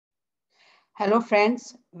Hello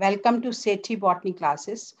friends, welcome to Sethi Botany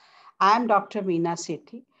classes. I am Dr. Meena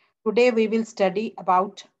Sethi. Today we will study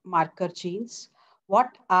about marker genes.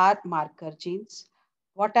 What are marker genes?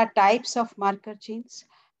 What are types of marker genes?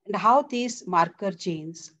 And how these marker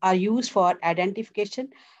genes are used for identification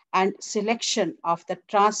and selection of the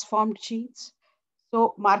transformed genes.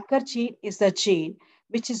 So marker gene is the gene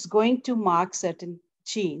which is going to mark certain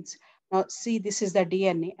genes. Now see, this is the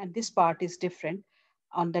DNA and this part is different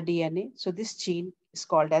on the DNA. So this gene is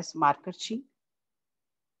called as marker gene.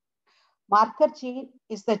 Marker gene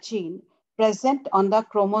is the gene present on the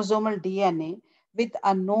chromosomal DNA with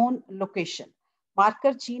a known location.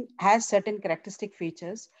 Marker gene has certain characteristic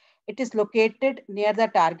features. It is located near the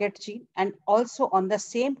target gene and also on the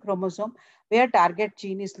same chromosome where target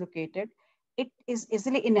gene is located. It is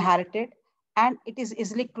easily inherited and it is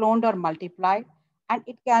easily cloned or multiplied, and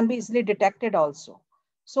it can be easily detected also.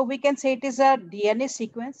 So we can say it is a DNA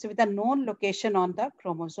sequence with a known location on the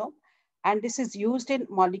chromosome, and this is used in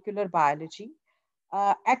molecular biology.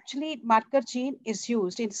 Actually, marker gene is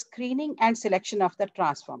used in screening and selection of the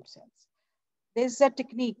transformed cells. There is a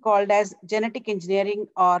technique called as genetic engineering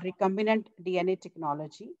or recombinant DNA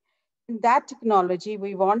technology. In that technology,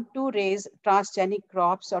 we want to raise transgenic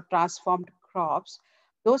crops or transformed crops.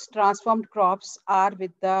 Those transformed crops are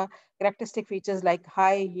with the characteristic features like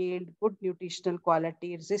high yield, good nutritional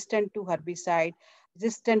quality, resistant to herbicide,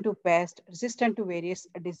 resistant to pest, resistant to various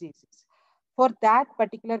diseases. For that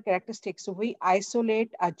particular characteristics, we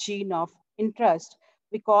isolate a gene of interest.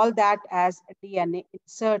 We call that as DNA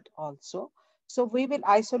insert also. So we will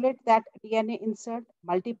isolate that DNA insert,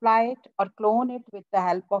 multiply it or clone it with the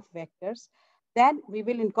help of vectors. Then we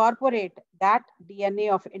will incorporate that DNA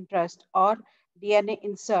of interest or DNA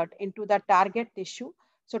insert into the target tissue.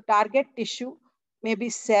 So target tissue may be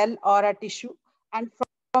cell or a tissue. And from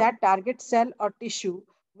that target cell or tissue,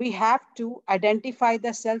 we have to identify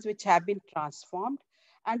the cells which have been transformed.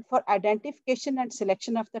 And for identification and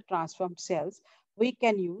selection of the transformed cells, we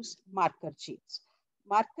can use marker genes.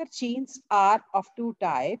 Marker genes are of two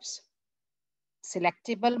types: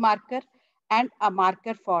 selectable marker and a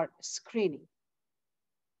marker for screening.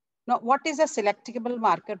 Now, what is a selectable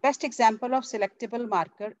marker? Best example of selectable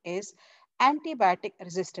marker is antibiotic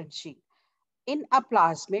resistant gene. In a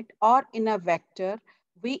plasmid or in a vector,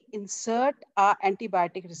 we insert a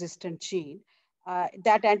antibiotic resistant gene.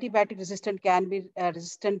 That antibiotic resistant can be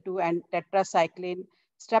resistant to and tetracycline,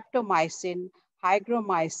 streptomycin,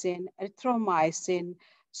 hygromycin, erythromycin.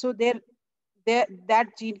 So that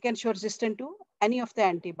gene can show resistant to any of the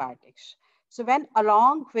antibiotics. So when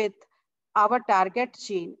along with our target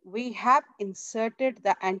gene, we have inserted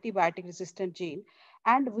the antibiotic resistant gene,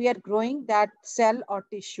 and we are growing that cell or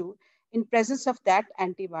tissue in presence of that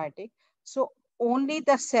antibiotic. So only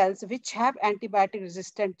the cells which have antibiotic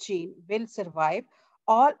resistant gene will survive.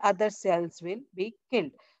 All other cells will be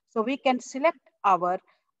killed. So we can select our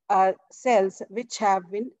cells which have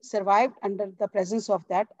been survived under the presence of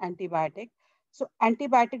that antibiotic. So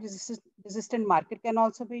antibiotic resistant marker can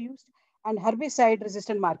also be used, and herbicide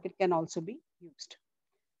resistant marker can also be used.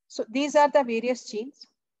 So these are the various genes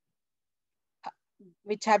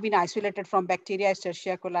which have been isolated from bacteria,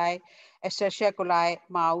 Escherichia coli,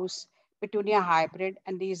 mouse, Petunia hybrid,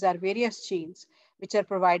 and these are various genes which are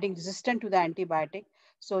providing resistance to the antibiotic.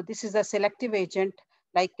 So this is a selective agent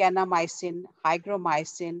like kanamycin,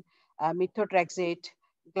 hygromycin, methotrexate,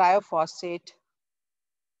 glyphosate.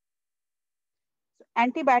 So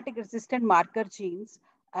antibiotic resistant marker genes,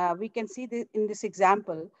 we can see this in this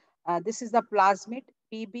example. This is the plasmid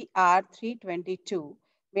PBR322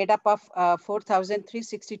 made up of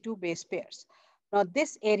 4,362 base pairs. Now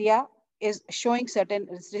this area is showing certain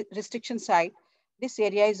restriction site. This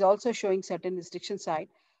area is also showing certain restriction site.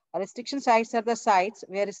 Restriction sites are the sites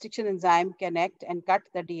where restriction enzyme can act and cut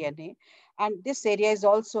the DNA. And this area is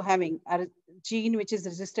also having a gene which is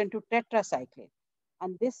resistant to tetracycline.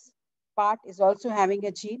 And this part is also having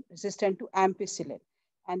a gene resistant to ampicillin.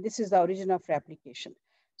 And this is the origin of replication.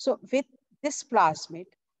 So with this plasmid,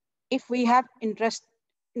 if we have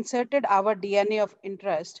inserted our DNA of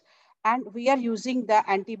interest and we are using the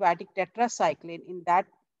antibiotic tetracycline in that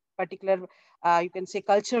particular, you can say,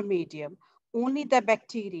 culture medium, only the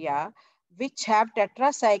bacteria which have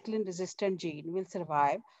tetracycline resistant gene will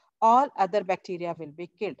survive. All other bacteria will be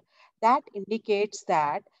killed. That indicates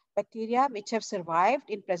that bacteria which have survived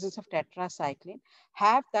in presence of tetracycline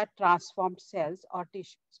have that transformed cells or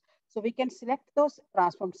tissues. So we can select those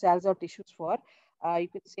transformed cells or tissues for, you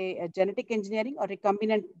could say, genetic engineering or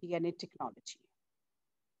recombinant DNA technology.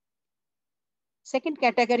 Second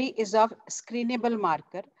category is of screenable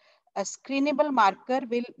marker. A screenable marker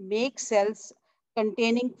will make cells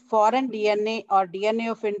containing foreign DNA or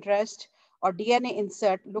DNA of interest or DNA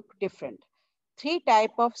insert look different. Three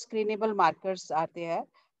types of screenable markers are there: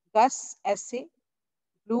 GUS assay,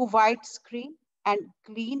 blue-white screen, and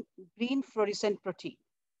green fluorescent protein.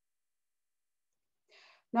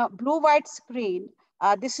 Now, blue-white screen,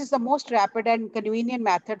 this is the most rapid and convenient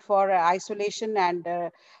method for isolation and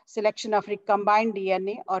selection of recombined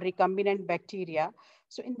DNA or recombinant bacteria.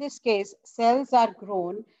 So in this case, cells are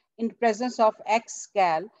grown in presence of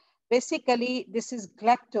X-gal. Basically, this is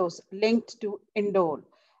galactose linked to indole.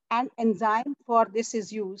 And enzyme for this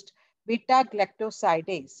is used,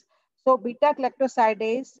 beta-galactosidase. So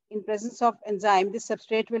beta-galactosidase, in presence of enzyme, this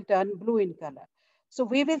substrate will turn blue in color. So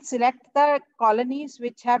we will select the colonies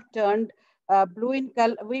which have turned blue in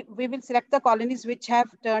color. We will select the colonies which have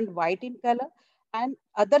turned white in color, and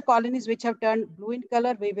other colonies which have turned blue in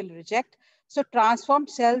color, we will reject. So transformed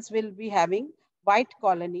cells will be having white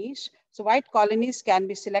colonies. So white colonies can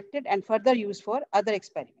be selected and further used for other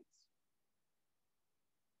experiments.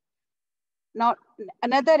 Now,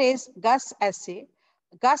 another is GUS assay.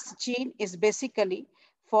 GUS gene is basically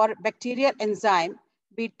for bacterial enzyme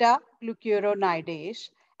beta-glucuronidase,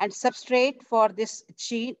 and substrate for this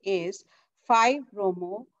gene is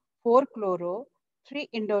 5-bromo, 4-chloro,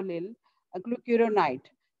 3-indolyl glucuronide.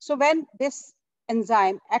 So when this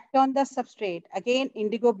enzyme act on the substrate, again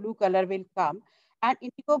indigo blue color will come, and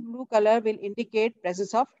indigo blue color will indicate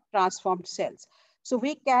presence of transformed cells. So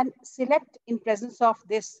we can select in presence of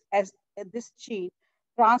this as this gene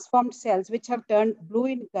transformed cells which have turned blue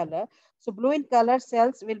in color. So blue in color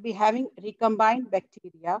cells will be having recombined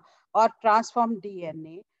bacteria or transformed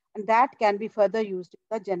DNA, and that can be further used in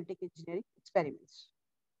the genetic engineering experiments.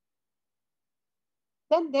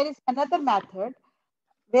 Then there is another method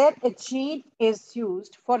where a gene is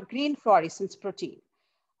used for green fluorescence protein.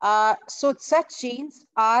 So such genes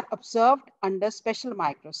are observed under special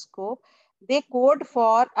microscope. They code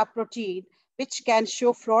for a protein which can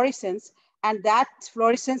show fluorescence, and that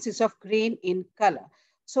fluorescence is of green in color.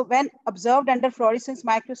 So when observed under fluorescence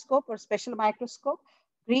microscope or special microscope,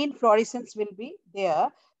 green fluorescence will be there.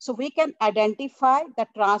 So we can identify the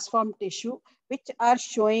transformed tissue which are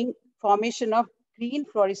showing formation of green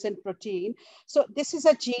fluorescent protein. So this is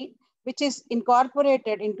a gene which is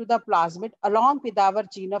incorporated into the plasmid along with our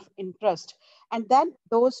gene of interest. And then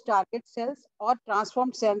those target cells or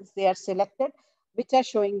transformed cells, they are selected, which are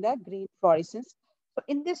showing the green fluorescence. So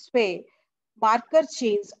in this way, marker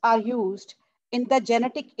genes are used in the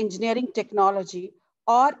genetic engineering technology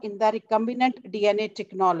or in the recombinant DNA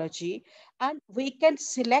technology, and we can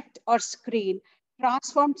select or screen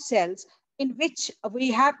transformed cells in which we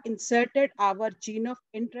have inserted our gene of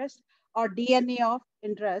interest or DNA of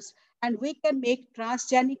interest, and we can make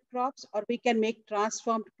transgenic crops or we can make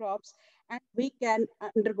transformed crops, and we can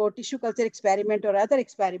undergo tissue culture experiment or other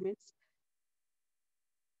experiments.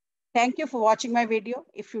 Thank you for watching my video.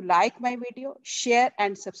 If you like my video, share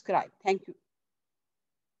and subscribe. Thank you.